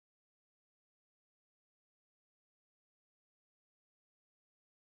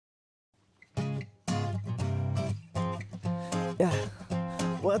Yeah,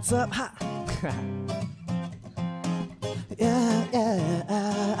 what's up? Ha. Yeah, yeah.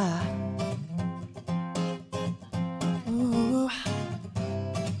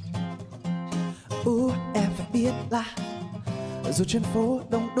 Em phải biết là dù trên phố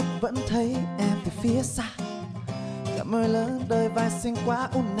đông đúc vẫn thấy em từ phía xa. Cả mơ lớn đời vai xinh quá.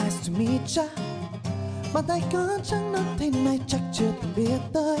 Oh nice to meet ya. Bàn tay con trắng nắng thế này chắc chưa từng biết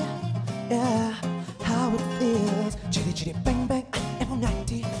tới. Yeah, how it feels. Chỉ đi bang bang. Em không ngại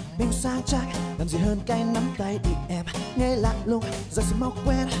thì mình sang chắc. Làm gì hơn cái nắm tay đi em. Nghe lạ lùng rồi sẽ mau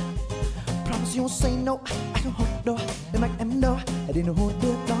quen. Promise you won't say no. Anh không hốt đâu bên mạch em đâu. Hãy đi nụ hôn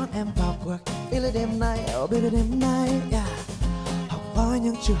đưa đón em vào cuộc. Feel it đêm nay, oh baby đêm nay. Yeah. Học hỏi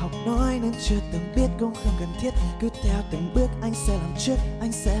nhưng chưa học nói nên chưa từng biết cũng không cần thiết. Cứ theo từng bước anh sẽ làm trước,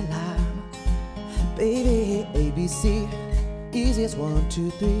 anh sẽ làm. Baby ABC, easy as 1,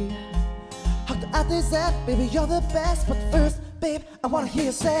 2, 3. Học từ A tới Z, baby you're the best. But first, babe, I wanna hear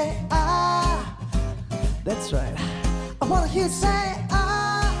you say ah. That's right. I wanna hear you say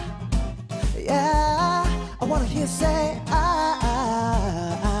ah. Yeah, I wanna hear you say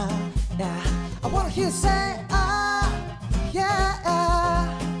ah. Yeah, I wanna hear you say ah. Yeah.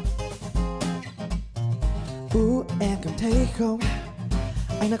 Em cảm thấy không?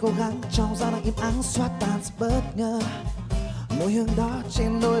 Anh đã cố gắng trong gian đang im ắng xóa tan sự bất ngờ. Mùi hương đó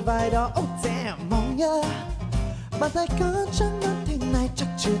trên đôi vai đó. Oh damn, mong nhớ. Bàn tay con trắng nắng thế này chắc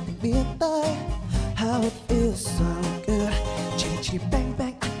chưa từng biết tới. How it feels so good. Chỉ bang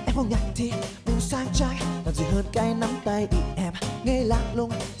bang. Em không ngại thì mình sang trang. Làm gì hơn cái nắm tay đi em. Nghe lạ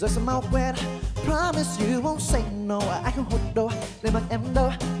lùng rồi sẽ mau quen. Promise you won't say no. Anh không hốt đâu lên mặt em đâu.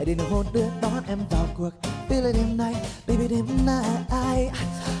 Hãy đi nụ hôn đưa đón em vào cuộc. Feel it đêm nay, baby đêm nay.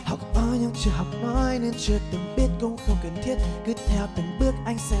 Học nói nhưng chưa học nói nên chưa từng biết cũng không cần thiết. Cứ theo từng bước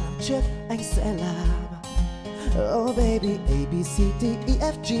anh sẽ làm trước, anh sẽ làm. Oh baby, A, B, C, D, E,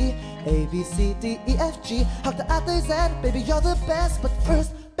 F, G. A, B, C, D, E, F, G. Học từ A tới Z, baby you're the best. But first,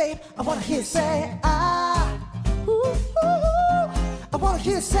 babe, I wanna hear you say ah. I wanna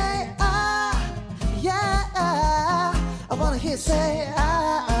hear you say ah. Yeah, I wanna hear you say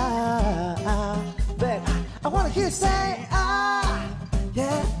ah. Babe, I wanna hear you say ah.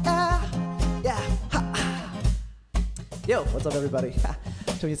 Yeah, yeah. Yo, what's up everybody?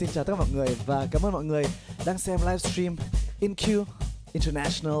 Châu Nhi xin chào tất cả mọi người và cảm ơn mọi người đang xem livestream InQ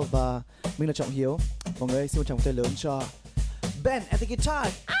International và mình là Trọng Hiếu. Mọi người xin một tràng tay lớn cho Ben at the guitar.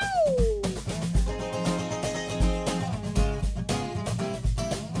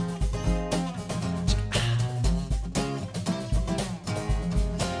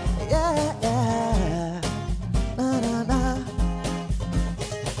 Yeah, yeah. Na, na, na.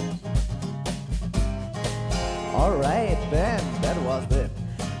 Alright, Ben, that was it.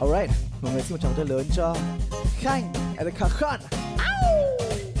 Alright, mọi người xin một tràng tay lớn cho Khanh at the cajon.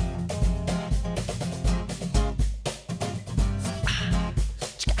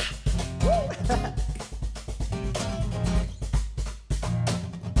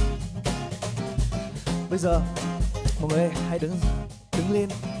 Bây giờ mọi người hãy đứng lên,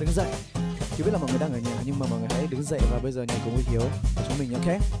 đứng dậy. Hiếu biết là mọi người đang ở nhà nhưng mà mọi người hãy đứng dậy và bây giờ nhảy cùng với Hiếu của chúng mình, ok?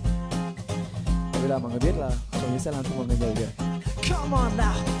 Bây giờ mọi người biết là Trọng Hiếu sẽ làm cho mọi người nhảy kìa. Come on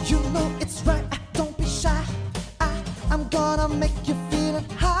now, you know it's right. Don't be shy. I'm gonna make you feel it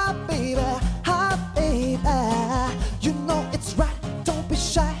hot, baby, hot, baby. You know it's right. Don't be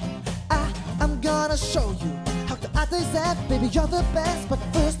shy. I'm gonna show you how to A to Z, baby. You're the best. But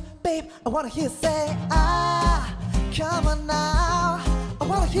first, babe, I wanna hear you say ah. Come on now, I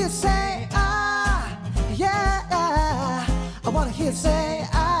wanna hear you say ah. Yeah, I wanna hear you say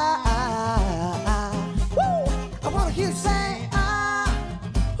ah. Woo, I wanna hear you say ah.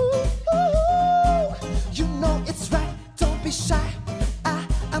 Ooh. You know it's right, don't be shy.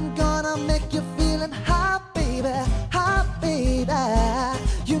 I'm gonna make you feeling hot, baby, hot, baby.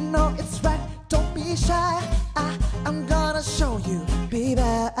 You know it's right, don't be shy. I'm gonna show you, baby.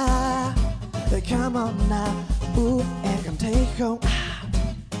 Come on now. Em cảm thấy không?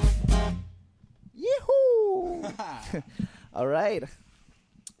 Yahoo! Alright.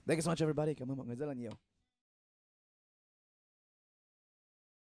 Thank you so much everybody. Cảm ơn mọi người rất là nhiều.